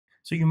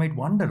So you might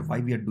wonder why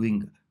we are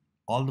doing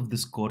all of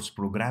this course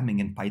programming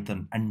in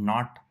Python and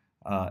not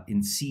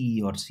in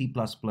C or C++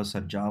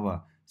 or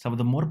Java, some of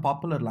the more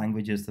popular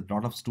languages that a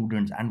lot of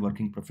students and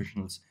working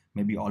professionals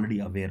may be already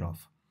aware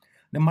of.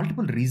 There are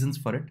multiple reasons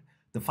for it.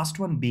 The first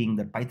one being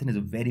that Python is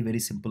a very, very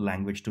simple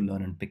language to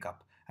learn and pick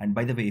up. And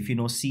by the way, if you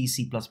know C,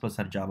 C++,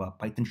 or Java,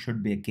 Python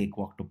should be a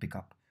cakewalk to pick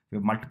up. We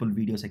have multiple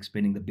videos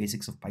explaining the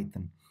basics of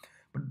Python.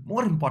 But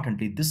more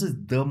importantly, this is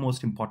the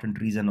most important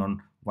reason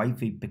on why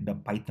we picked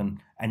up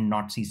Python and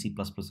not C, C++,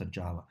 or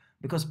Java.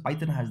 Because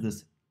Python has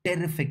this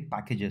terrific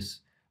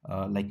packages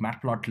like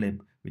matplotlib,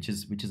 which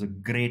is a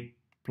great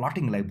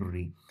plotting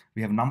library.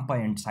 We have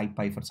NumPy and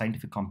SciPy for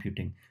scientific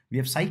computing. We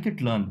have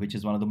scikit-learn, which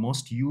is one of the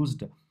most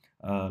used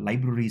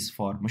libraries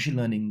for machine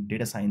learning,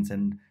 data science,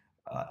 and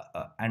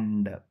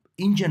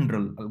in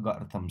general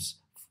algorithms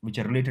which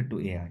are related to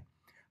AI.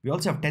 We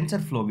also have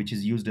TensorFlow, which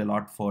is used a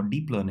lot for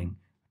deep learning.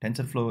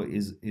 TensorFlow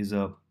is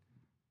a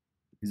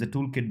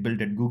toolkit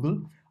built at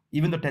Google.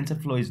 Even though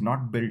TensorFlow is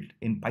not built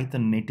in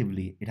Python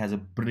natively, it has a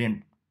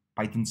brilliant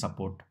Python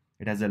support.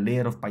 It has a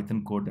layer of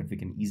Python code that we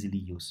can easily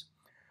use.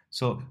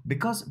 So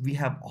because we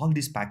have all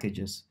these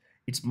packages,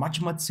 it's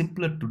much, much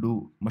simpler to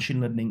do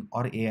machine learning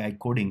or AI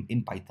coding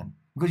in Python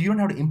because you don't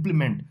have to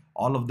implement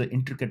all of the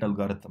intricate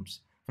algorithms.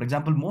 For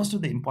example, most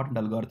of the important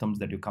algorithms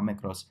that you come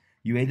across,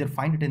 you either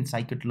find it in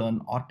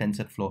scikit-learn or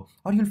TensorFlow,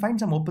 or you'll find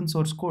some open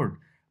source code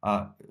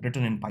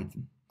written in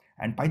Python.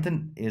 And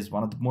Python is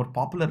one of the more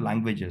popular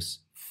languages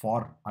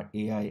for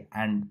AI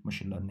and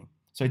machine learning.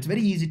 So it's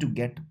very easy to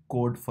get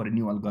code for a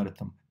new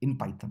algorithm in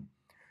Python.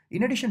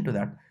 In addition to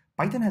that,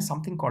 Python has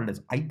something called as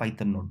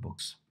IPython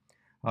notebooks.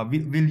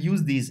 We'll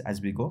use these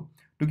as we go.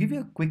 To give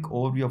you a quick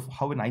overview of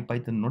how an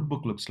IPython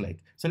notebook looks like,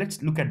 so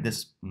let's look at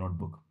this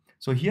notebook.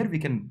 So here we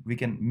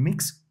can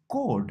mix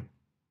code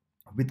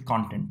with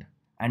content,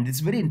 and it's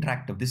very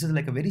interactive. This is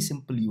like a very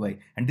simple UI,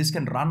 and this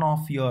can run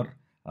off your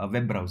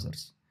web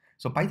browsers.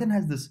 So Python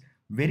has this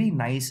very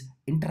nice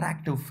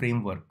interactive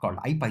framework called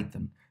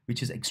IPython,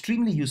 which is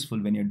extremely useful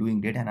when you're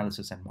doing data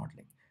analysis and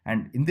modeling.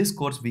 And in this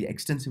course, we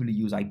extensively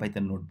use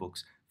IPython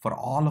notebooks for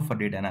all of our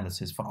data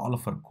analysis, for all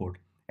of our code.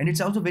 And it's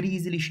also very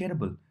easily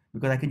shareable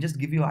because I can just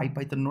give you an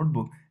IPython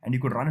notebook and you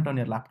could run it on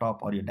your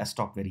laptop or your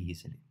desktop very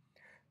easily.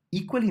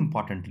 Equally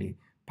importantly,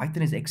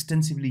 Python is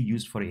extensively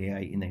used for AI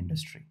in the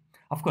industry.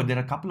 Of course, there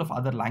are a couple of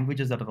other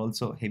languages that are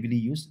also heavily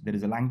used. There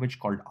is a language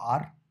called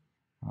R,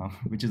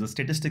 which is a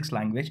statistics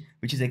language,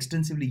 which is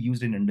extensively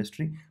used in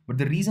industry. But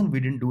the reason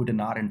we didn't do it in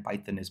R and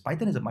Python is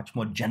Python is a much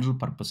more general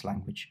purpose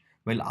language,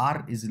 while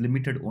R is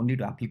limited only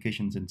to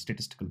applications in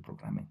statistical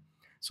programming.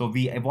 So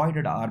we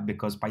avoided R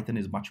because Python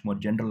is much more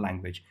general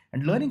language.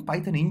 And learning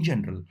Python in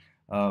general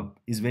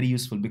is very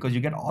useful because you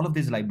get all of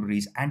these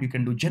libraries and you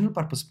can do general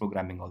purpose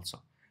programming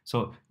also.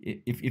 So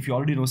if you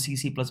already know C,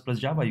 C++,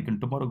 Java, you can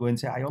tomorrow go and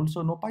say, I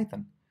also know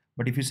Python.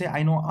 But if you say,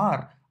 I know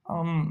R,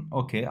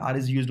 okay, R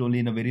is used only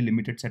in a very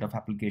limited set of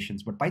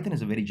applications, but Python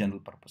is a very general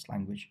purpose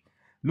language.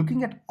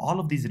 Looking at all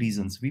of these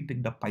reasons, we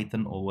picked up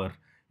Python over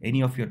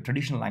any of your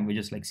traditional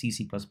languages like C,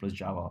 C++,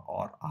 Java,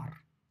 or R.